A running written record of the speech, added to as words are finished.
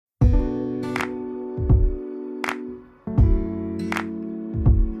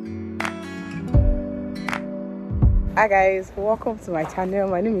Hi guys, welcome to my channel.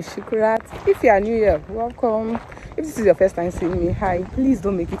 My name is Shukurat. If you are new here, welcome. If this is your first time seeing me, hi, please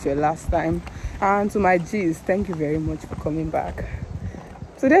don't make it your last time. And to my G's, thank you very much for coming back.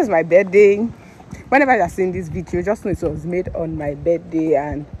 Today is my birthday. Whenever you are seeing this video, just know it was made on my birthday,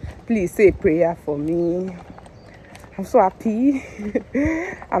 and please say a prayer for me. I'm so happy.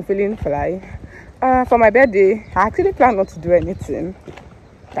 I'm feeling fly. For my birthday, I actually plan not to do anything,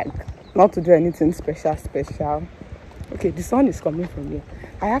 special. Okay, the sun is coming from here.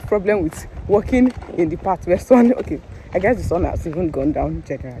 I have problem with walking in the path where sun. Okay, I guess the sun has even gone down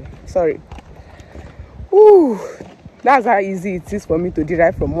generally. Sorry. Ooh, that's how easy it is for me to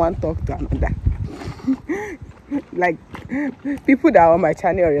derive from one talk to another. Like, people that are on my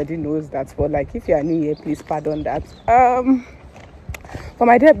channel already knows that, but like, if you are new here, please pardon that. For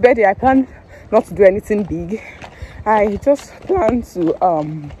my birthday, I plan not to do anything big. I just plan to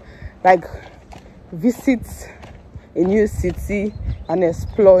visit a new city and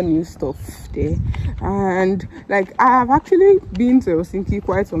explore new stuff there. And like, I have actually been to Helsinki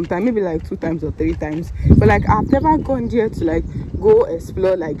quite some time, maybe like 2 times or 3 times, but like I've never gone there to like go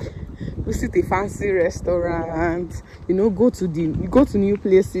explore, like visit a fancy restaurant, you know, go to new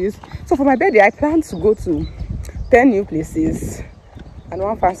places. So for my birthday, I plan to go to 10 new places and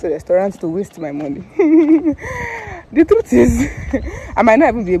 1 fancy restaurant to waste my money. The truth is, I might not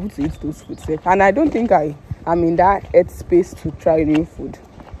even be able to eat those foods, and I don't think I'm in that headspace to try new food.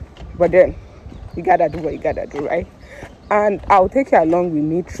 But then, you gotta do what you gotta do, right? And I'll take you along with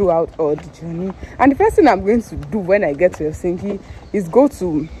me throughout all the journey. And the first thing I'm going to do when I get to Helsinki is go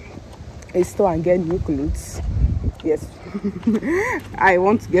to a store and get new clothes. Yes. I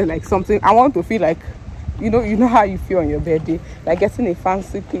want to get like something. I want to feel like, you know how you feel on your birthday, like getting a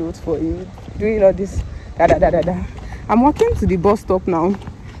fancy clothes for you, doing all this I'm walking to the bus stop now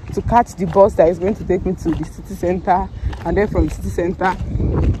to catch the bus that is going to take me to the city center, and then from the city center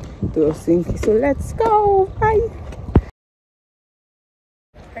to Helsinki. So let's go. Bye.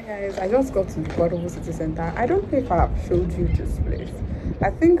 Hi guys, I just got to the Portable City Center. I don't know if I have showed you this place.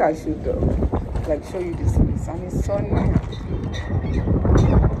 I think I should like show you this place, and it's sunny.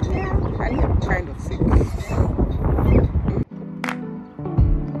 Yeah, I'm kind of sick.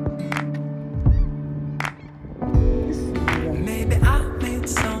 Maybe I made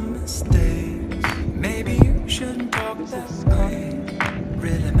some mistakes. Maybe you shouldn't talk that way.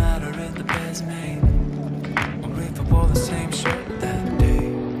 Really matter if the best mate, or if I wore the same shirt that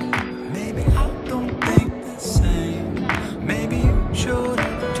day. Maybe I don't think the same. Maybe you showed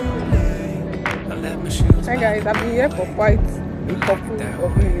up too late. I left my shoes. Hi guys, I've been here for quite a couple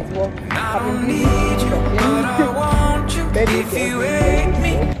of minutes. Well, I've been busy shopping.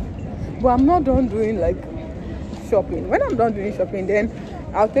 But I'm not done doing like shopping. When I'm done doing shopping, then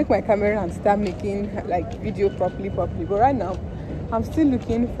I'll take my camera and start making like video properly. But right now, I'm still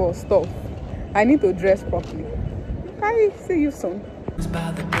looking for stuff. I need to dress properly. Bye. See you soon.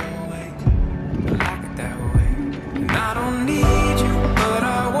 By the doorway, like it that way. And I don't need you, but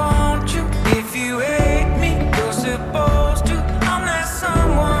I want you. If you hate me, you're supposed to. I'm that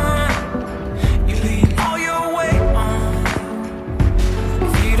someone you lean all your weight on.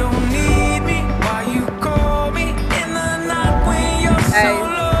 If you don't need me, why you call me in the night when you're so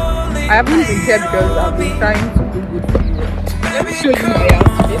lonely? I haven't been here because I've been trying to do good for you. Let me show you my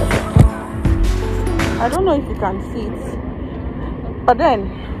outfit. I don't know if you can see it, but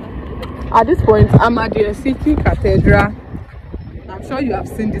then at this point I'm at the Helsinki Cathedral. I'm sure you have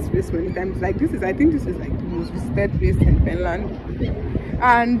seen this place many times. Like, I think this is like the most visited place in Finland.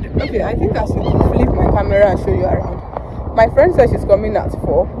 And okay, I think I should flip my camera and show you around. My friend said she's coming at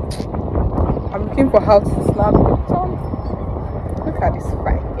 4. I'm looking for how to snap picture. Look at this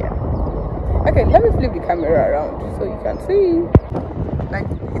fine here. Okay, let me flip the camera around so you can see. Like,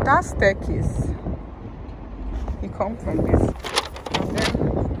 it has staircase. You come from this, and then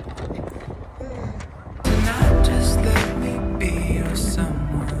tonight, just let me be your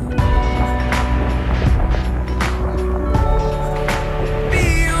someone. Be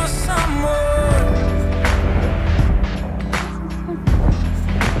your someone.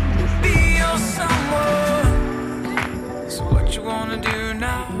 Be your someone. So what you wanna do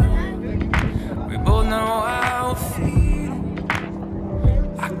now? We both know how I feel.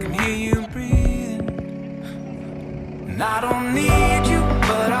 I can hear you breathing. And I don't need you,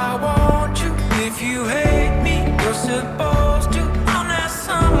 but I want you. If you hate me, you're supposed to. I'm that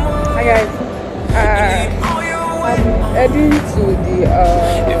someone. hi guys, I'm heading to the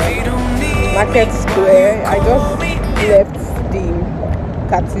market square. I just left the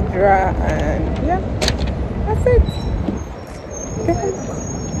cathedral, and yeah, that's it.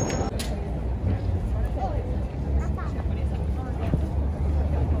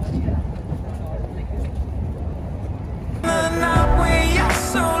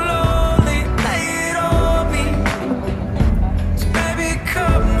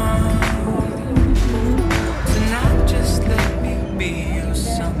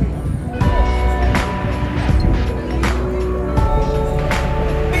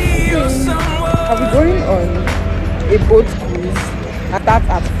 going on a boat cruise and that's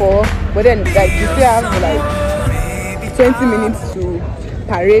at 4, but then like you still have like 20 minutes to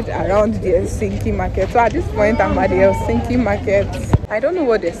parade around the Helsinki market. So at this point I'm at the Helsinki market. I don't know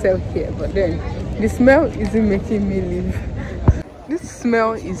what they sell here, but then the smell isn't making me leave. This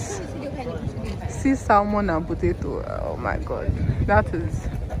smell is sea salmon and potato. Oh my god, that is,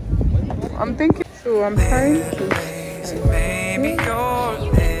 I'm thinking. So I'm trying to maybe you're a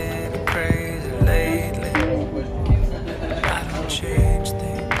little crazy lately. I don't change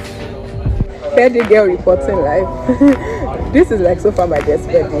things. birthday girl reporting live. This is like so far my best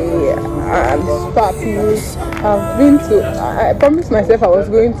birthday. I'm super happy. I've been to, I promised myself I was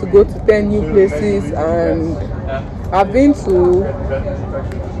going to go to 10 new places, and I've been to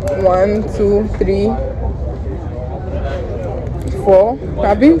 1, 2, 3, 4.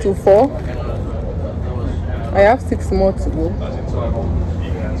 I've been to 4. I have 6 more to go.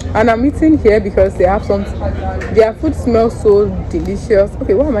 And I'm eating here because they have some, their food smells so delicious.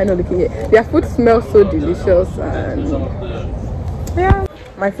 Okay, why am I not looking here? Their food smells so delicious, and yeah,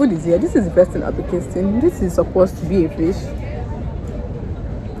 my food is here. This is the first thing I'll be tasting. This is supposed to be a fish.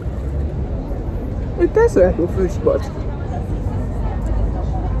 It tastes like a fish, but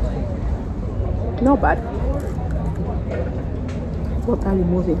not bad. What are we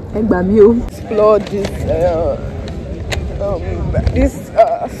moving? Explore this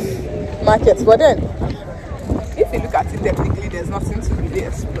market, but then if you look at it technically, there's nothing to really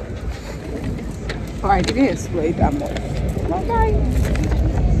explore. Oh, I didn't explore it that much. Bye.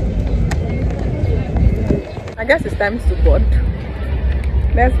 I guess it's time to board.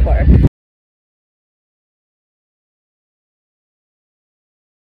 Let's board.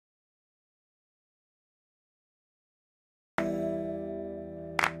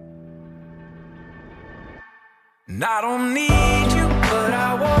 And I don't need you, but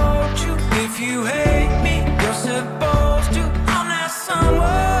I want you. If you hate me, you're supposed to. I'm that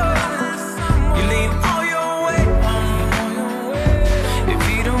someone. You lean all your way. If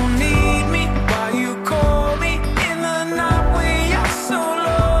you don't need me, why you call me in the night when you're so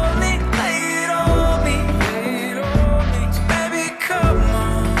lonely? Lay it on me, so baby, come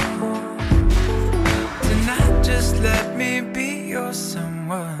on. Tonight, just let me be your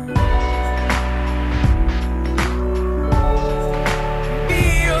someone.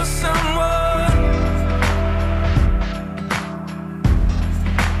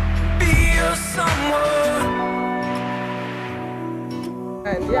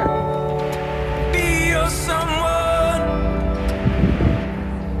 And yeah, Be your someone.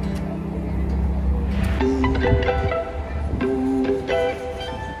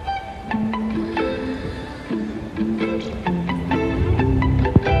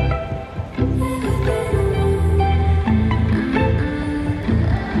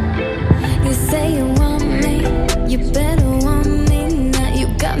 You say you want me, you better want me now. You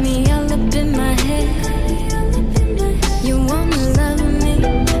got me all up in my head. You wanna love me,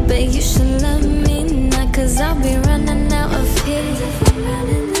 but you should love me now, 'cause I'll be running out of here.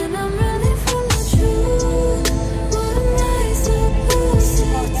 And I'm running from the truth. What am I supposed to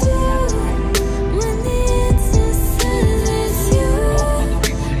do when the answer says it's you?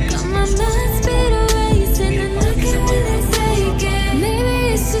 Got my mind speed racing and I can't really take it. Maybe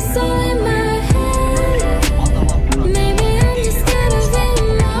it's just all in my head. Maybe I'm just scared of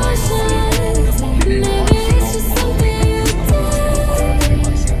emotions. Maybe it's just something you did.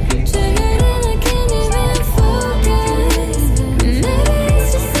 Triggered and I can't even focus. Maybe it's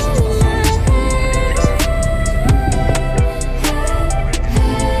just all in my head.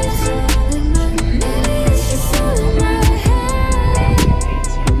 Maybe it's just all in my head.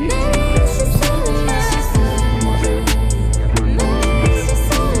 Maybe it's just all in my head.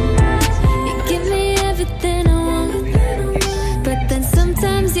 You give me everything I want, but then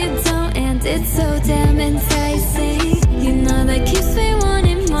sometimes you don't, and it's so damn enticing. You know that keeps me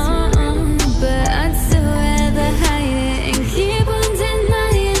wanting more, but I'd still rather hide it and keep on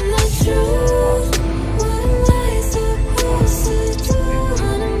denying the truth. What am I supposed to do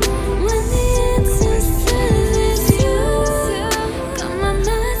when the answer says it's you? Got my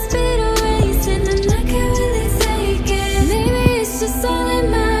mind speed racing and I can't really take it. Maybe it's just all in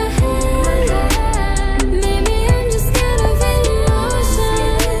my head. Maybe I'm just scared of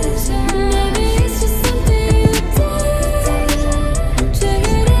emotions. Maybe it's just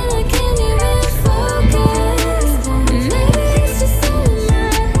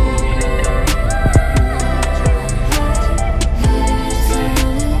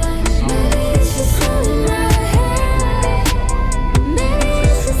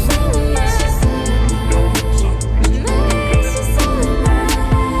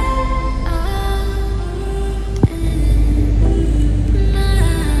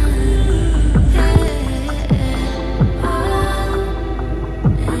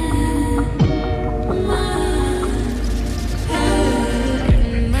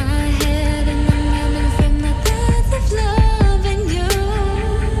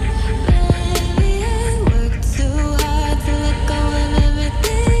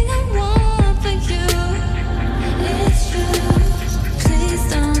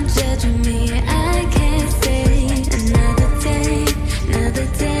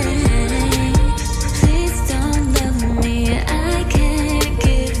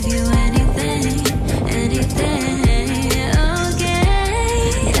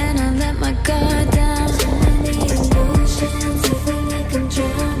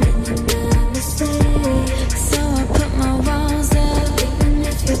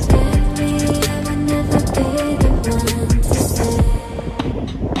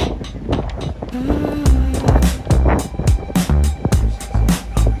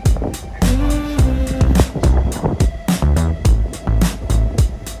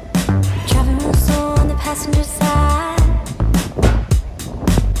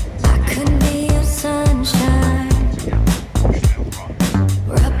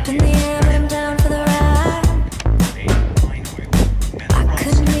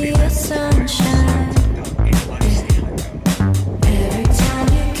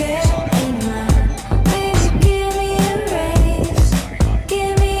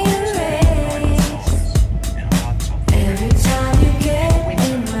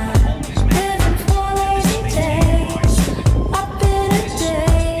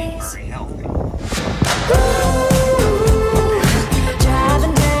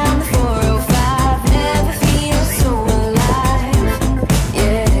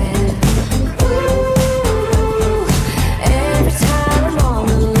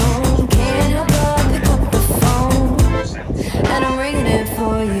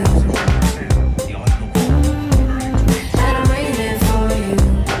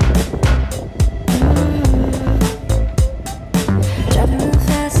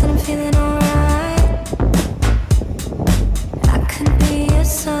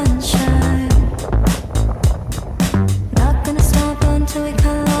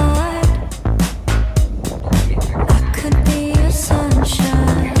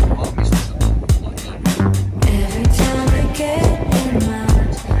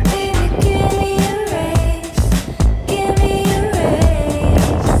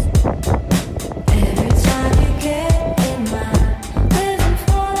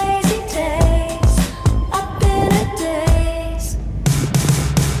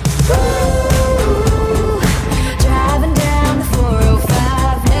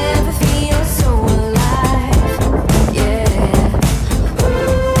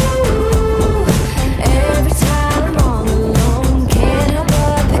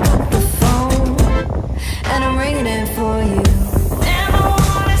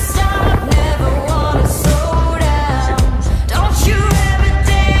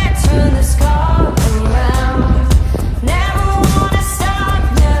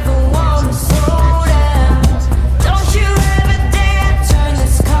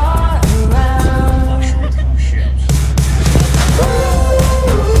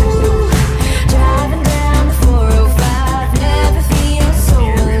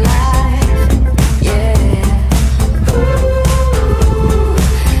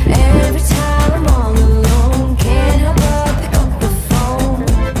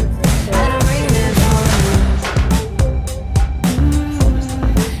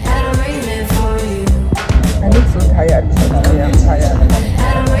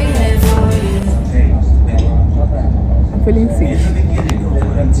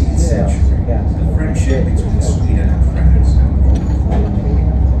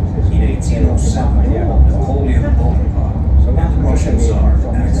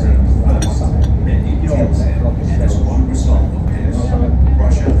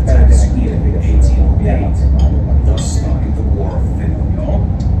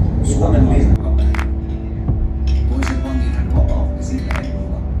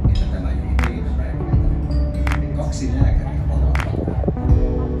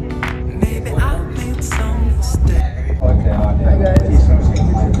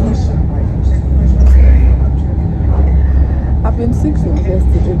been sick since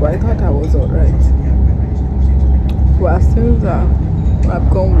yesterday, but I thought I was alright. But things have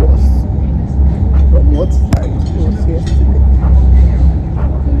gone worse from what I was yesterday.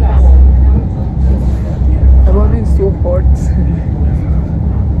 My body is so hot.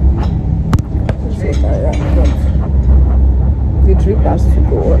 So tired, but the trip has to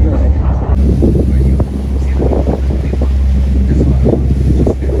go on.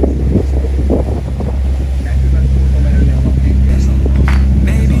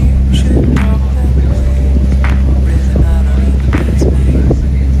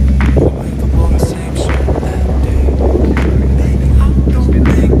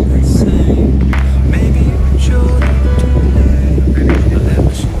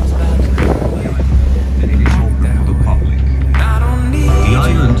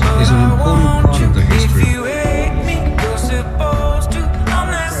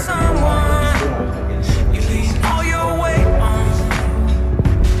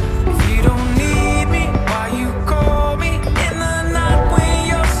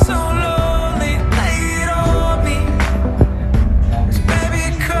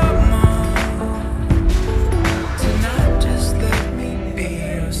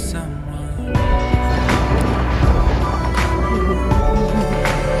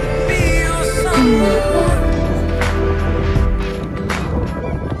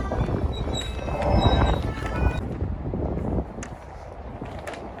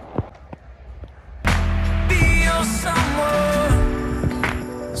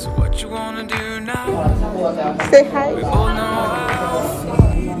 Say hi. We both know how I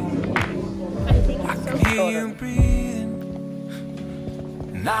feel. I can hear you breathing.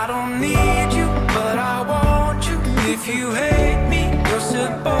 And I don't need you, but I want you. If you hate me, you're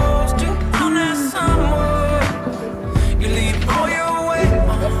supposed to. I'm that someone. You leave all your weight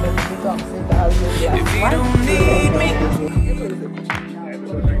on. If you don't need me,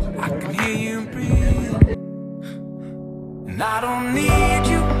 I can hear you breathing. And I don't need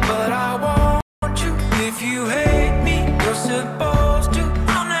you, but I want you. If you hate me, you're supposed to.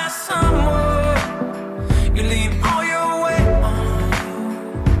 I'm that someone. You leave all your weight on.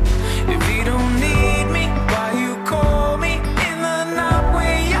 If you don't need me, why you call me in the night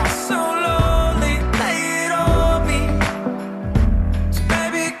when you're so lonely? Lay it on me. So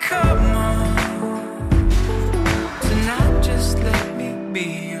baby, come on. Tonight, just let me be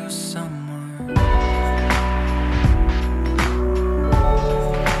your someone.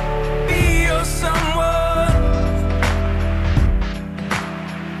 Be your someone.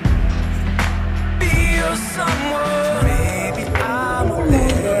 Someone. Maybe I'm a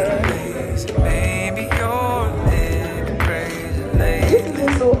little lazy. Maybe you're a little crazy lately.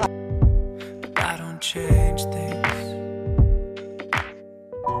 But I don't change things.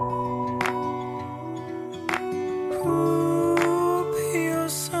 Ooh, be your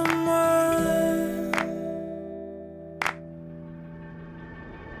someone.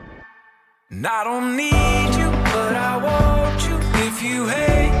 And I don't need you, but I want you. If you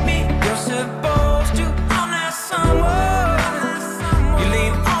hate me, you're supposed to. Someone. You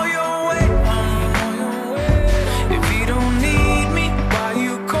leave all your weight on. If you don't need me, why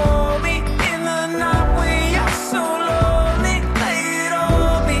you call me in the night when you're so lonely? Lay it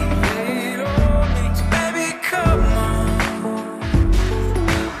on me. So baby, come on.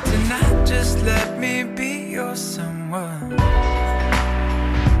 Tonight, just let me be your someone.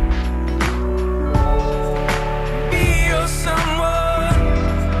 Be your someone.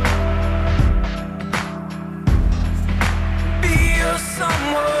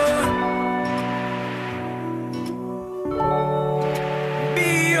 Someone. Be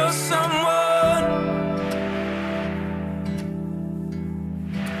your someone.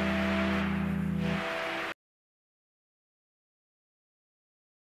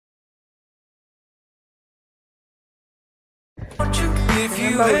 If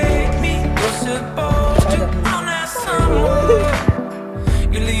you hate me, you're supposed